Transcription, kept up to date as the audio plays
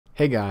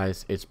Hey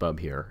guys, it's Bub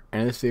here,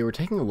 and in this video we're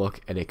taking a look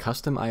at a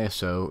custom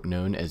ISO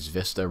known as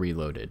Vista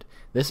Reloaded.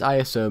 This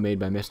ISO made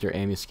by Mr.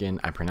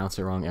 Amuskin, I pronounce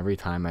it wrong every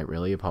time, I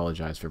really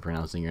apologize for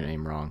pronouncing your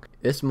name wrong.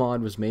 This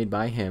mod was made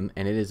by him,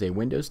 and it is a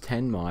Windows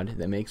 10 mod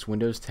that makes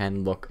Windows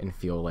 10 look and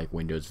feel like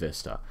Windows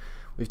Vista.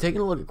 We've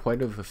taken a look at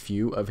quite a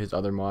few of his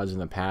other mods in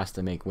the past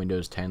to make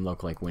Windows 10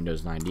 look like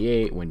Windows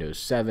 98, Windows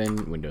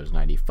 7, Windows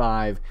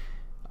 95,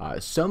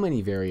 so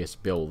many various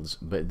builds,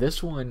 but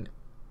this one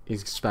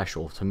is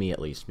special to me at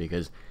least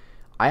because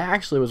I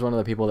actually was one of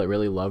the people that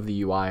really loved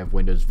the UI of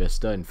Windows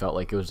Vista and felt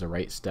like it was the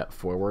right step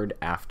forward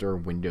after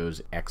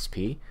Windows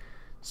XP.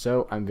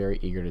 So I'm very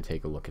eager to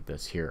take a look at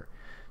this here.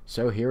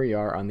 So here we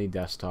are on the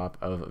desktop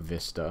of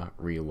Vista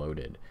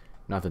Reloaded.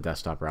 Not the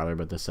desktop rather,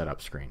 but the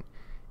setup screen.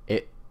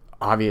 It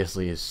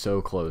obviously is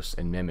so close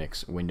and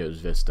mimics Windows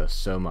Vista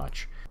so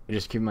much. But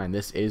just keep in mind,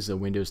 this is a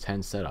Windows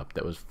 10 setup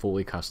that was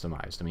fully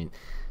customized. I mean,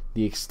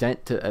 the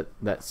extent to,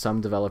 that some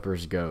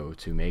developers go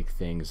to make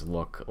things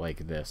look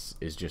like this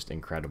is just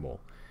incredible.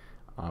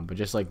 But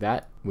just like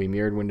that, we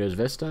mirrored Windows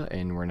Vista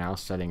and we're now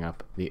setting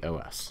up the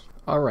OS.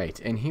 Alright,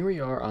 and here we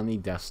are on the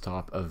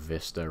desktop of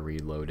Vista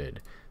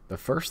Reloaded. The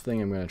first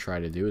thing I'm going to try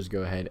to do is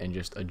go ahead and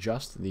just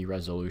adjust the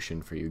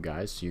resolution for you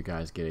guys so you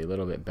guys get a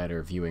little bit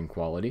better viewing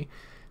quality.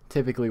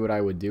 Typically what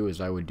I would do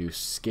is I would do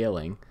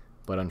scaling,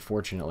 but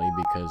unfortunately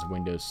because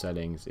Windows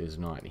settings is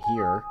not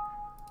here,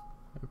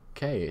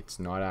 okay, it's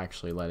not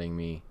actually letting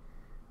me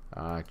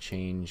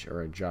change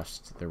or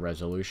adjust the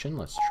resolution.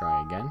 Let's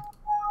try again.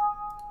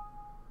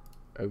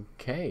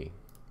 Okay,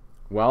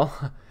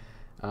 well,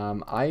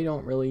 I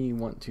don't really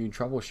want to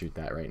troubleshoot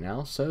that right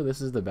now, so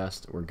this is the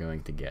best we're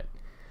going to get.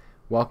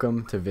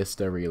 Welcome to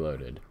Vista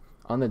Reloaded.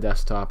 On the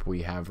desktop,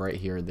 we have right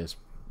here this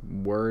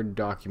Word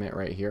document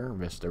right here,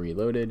 Vista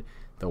Reloaded.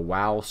 The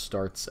WoW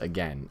starts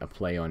again. A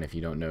play on, if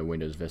you don't know,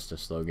 Windows Vista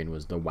slogan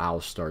was the WoW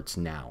starts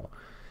now.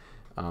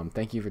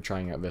 Thank you for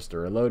trying out Vista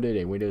Reloaded,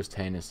 a Windows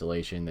 10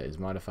 installation that is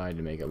modified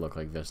to make it look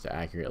like Vista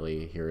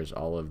accurately. Here's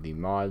all of the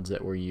mods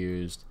that were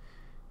used.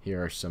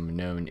 Here are some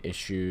known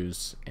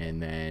issues, and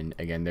then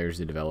again there's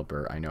the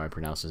developer. I know I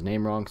pronounced his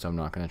name wrong, so I'm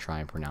not going to try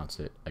and pronounce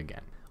it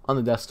again. On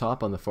the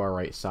desktop on the far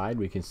right side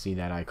we can see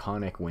that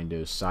iconic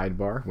Windows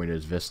sidebar.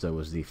 Windows Vista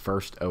was the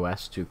first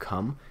OS to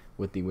come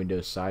with the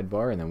Windows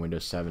sidebar, and then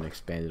Windows 7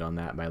 expanded on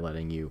that by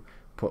letting you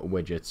put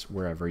widgets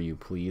wherever you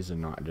please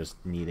and not just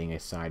needing a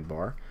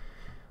sidebar.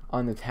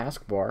 On the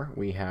taskbar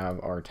we have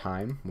our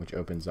time, which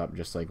opens up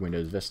just like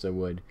Windows Vista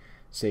would.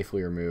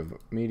 Safely remove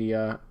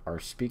media, our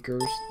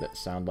speakers that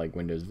sound like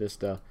Windows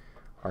Vista,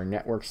 our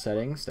network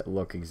settings that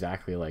look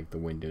exactly like the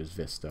Windows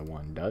Vista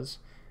one does,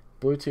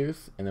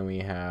 Bluetooth, and then we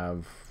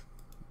have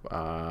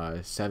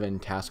 7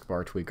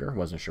 taskbar tweaker,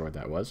 wasn't sure what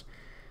that was,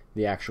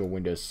 the actual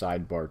Windows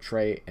sidebar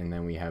tray, and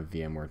then we have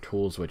VMware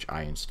tools, which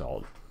I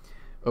installed.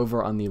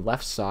 Over on the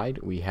left side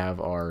we have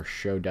our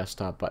show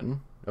desktop button.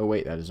 Oh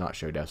wait, that is not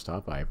show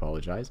desktop, I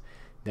apologize.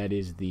 That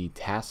is the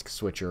task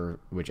switcher,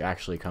 which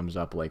actually comes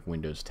up like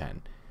Windows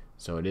 10.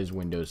 So it is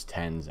Windows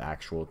 10's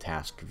actual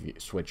task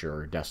switcher,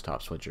 or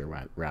desktop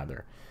switcher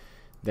rather.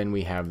 Then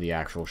we have the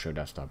actual show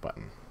desktop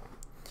button,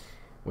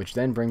 which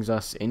then brings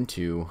us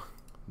into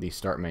the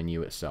start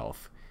menu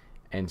itself.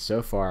 And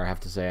so far I have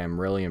to say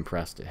I'm really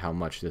impressed at how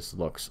much this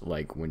looks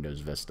like Windows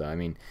Vista. I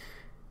mean,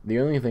 the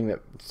only thing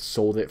that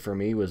sold it for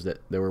me was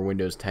that there were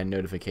Windows 10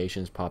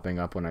 notifications popping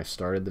up when I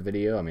started the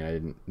video. I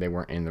mean, they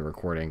weren't in the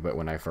recording, but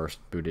when I first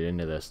booted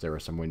into this there were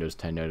some Windows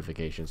 10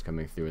 notifications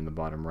coming through in the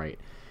bottom right.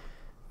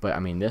 But I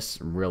mean, this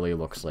really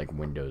looks like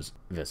Windows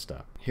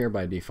Vista. Here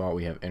by default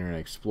we have Internet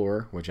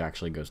Explorer, which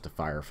actually goes to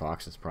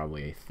Firefox. It's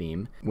probably a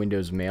theme.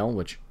 Windows Mail,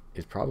 which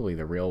is probably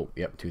the real,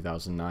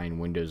 2009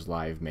 Windows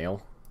Live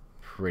Mail.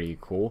 Pretty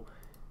cool.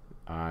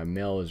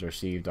 Mail is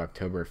received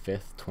October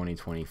 5th,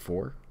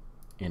 2024.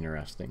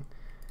 Interesting.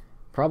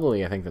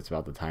 Probably, I think that's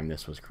about the time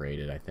this was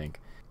created, I think.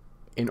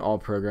 In all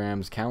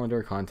programs,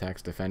 Calendar,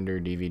 Contacts, Defender,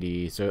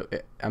 DVD. So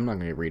I'm not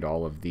going to read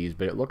all of these,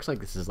 but it looks like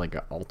this is like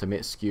an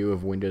ultimate SKU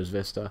of Windows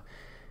Vista.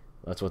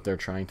 That's what they're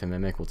trying to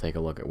mimic. We'll take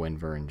a look at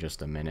WinVer in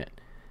just a minute.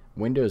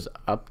 Windows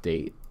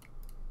Update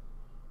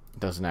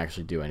doesn't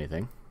actually do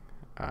anything.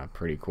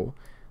 Pretty cool.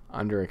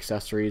 Under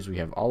accessories, we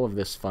have all of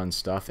this fun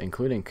stuff,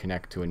 including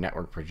connect to a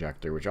network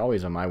projector, which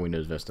always on my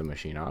Windows Vista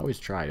machine. I always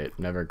tried it,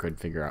 never could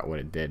figure out what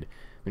it did.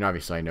 I mean,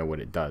 obviously I know what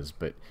it does,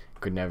 but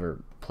could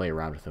never play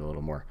around with it a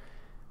little more.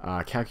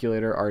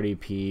 Calculator,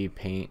 RDP,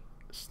 Paint,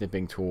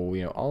 snipping tool,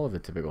 all of the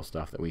typical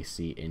stuff that we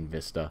see in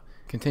Vista.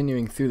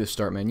 Continuing through the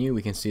start menu,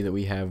 we can see that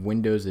we have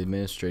Windows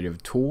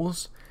Administrative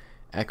Tools,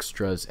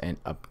 Extras,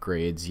 and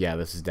Upgrades. Yeah,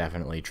 this is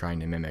definitely trying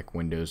to mimic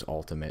Windows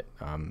Ultimate,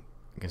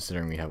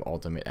 considering we have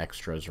Ultimate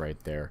Extras right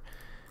there.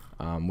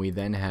 We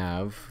then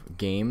have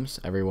Games.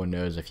 Everyone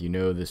knows, if you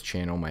know this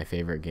channel, my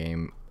favorite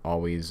game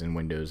always in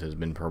Windows has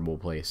been Purple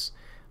Place.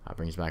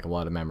 Brings back a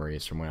lot of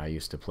memories from when I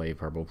used to play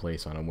Purple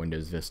Place on a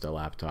Windows Vista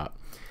laptop.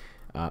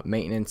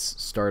 Maintenance,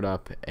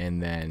 Startup,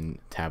 and then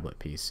Tablet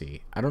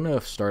PC. I don't know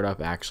if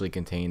Startup actually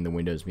contained the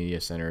Windows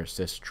Media Center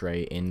Assist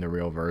tray in the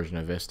real version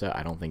of Vista.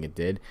 I don't think it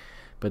did,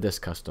 but this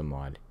custom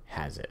mod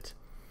has it.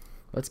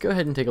 Let's go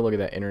ahead and take a look at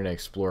that Internet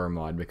Explorer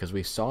mod, because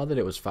we saw that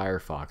it was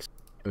Firefox.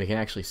 And we can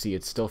actually see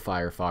it's still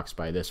Firefox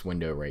by this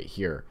window right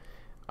here.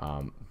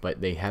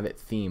 But they have it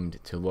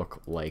themed to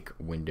look like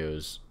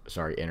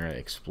Internet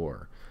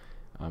Explorer.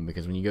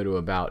 Because when you go to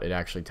About, it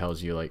actually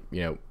tells you, like,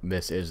 you know,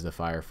 this is the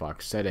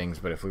Firefox settings.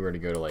 But if we were to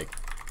go to, like,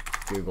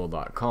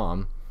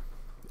 google.com,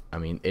 I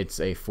mean, it's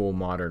a full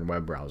modern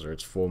web browser.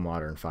 It's full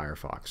modern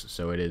Firefox.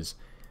 So it is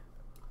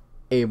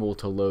able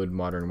to load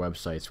modern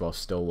websites while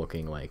still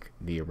looking like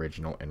the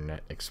original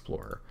Internet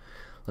Explorer.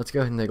 Let's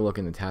go ahead and take a look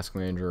in the task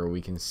manager.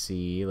 We can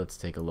see, let's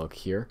take a look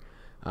here.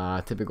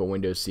 Typical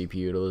Windows CPU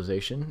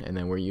utilization, and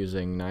then we're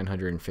using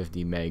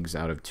 950 megs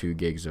out of 2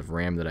 gigs of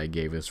RAM that I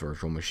gave this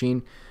virtual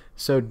machine.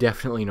 So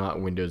definitely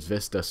not Windows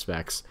Vista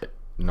specs, but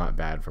not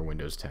bad for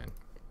Windows 10.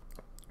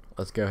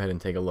 Let's go ahead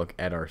and take a look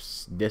at our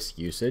disk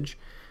usage.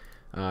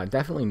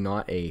 Definitely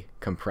not a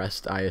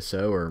compressed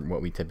ISO or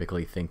what we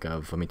typically think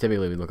of. I mean,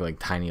 typically we look like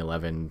Tiny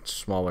 11,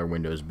 smaller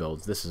Windows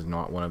builds. This is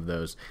not one of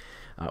those.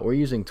 We're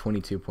using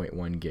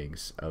 22.1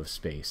 gigs of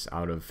space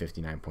out of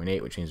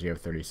 59.8, which means we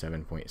have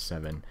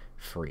 37.7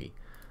 free.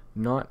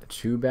 Not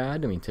too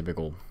bad. I mean,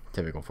 typical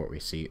for what we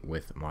see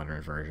with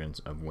modern versions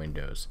of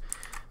Windows.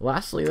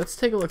 Lastly, let's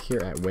take a look here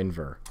at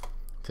WinVer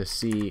to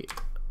see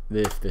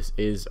if this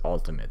is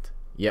Ultimate.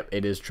 Yep,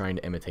 it is trying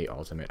to imitate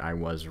Ultimate. I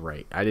was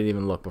right. I didn't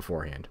even look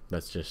beforehand.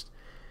 That's just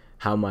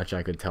how much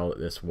I could tell that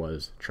this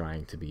was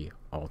trying to be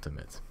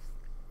Ultimate.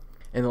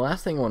 And the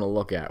last thing I want to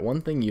look at,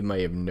 one thing you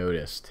may have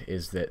noticed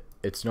is that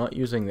it's not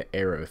using the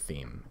Aero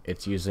theme.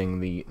 It's using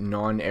the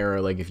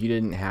non-Aero, like if you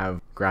didn't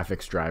have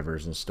graphics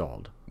drivers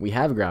installed. We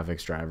have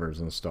graphics drivers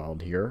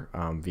installed here.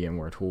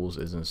 VMware Tools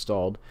is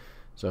installed.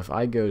 So if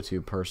I go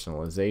to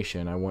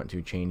personalization, I want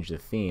to change the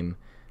theme.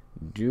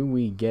 Do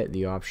we get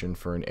the option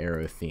for an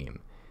Aero theme?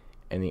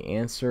 And the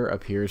answer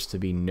appears to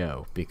be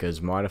no,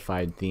 because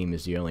modified theme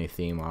is the only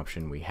theme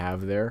option we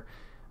have there.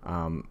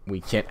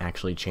 We can't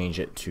actually change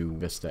it to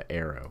Vista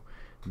Aero.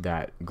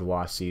 That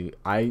glossy,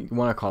 I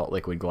want to call it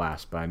liquid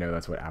glass, but I know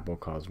that's what Apple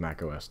calls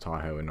macOS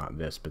Tahoe and not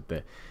this, but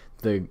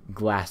the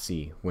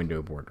glassy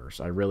window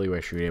borders. I really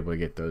wish we were able to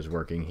get those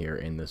working here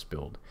in this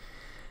build.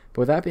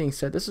 But with that being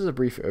said, this is a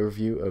brief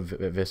overview of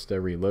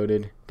Vista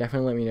Reloaded.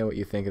 Definitely let me know what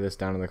you think of this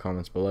down in the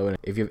comments below. And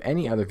if you have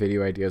any other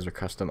video ideas or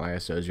custom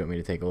ISOs you want me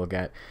to take a look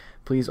at,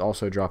 please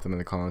also drop them in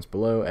the comments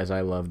below, as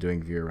I love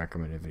doing viewer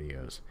recommended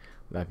videos.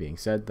 With that being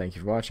said, thank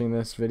you for watching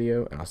this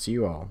video, and I'll see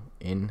you all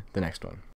in the next one.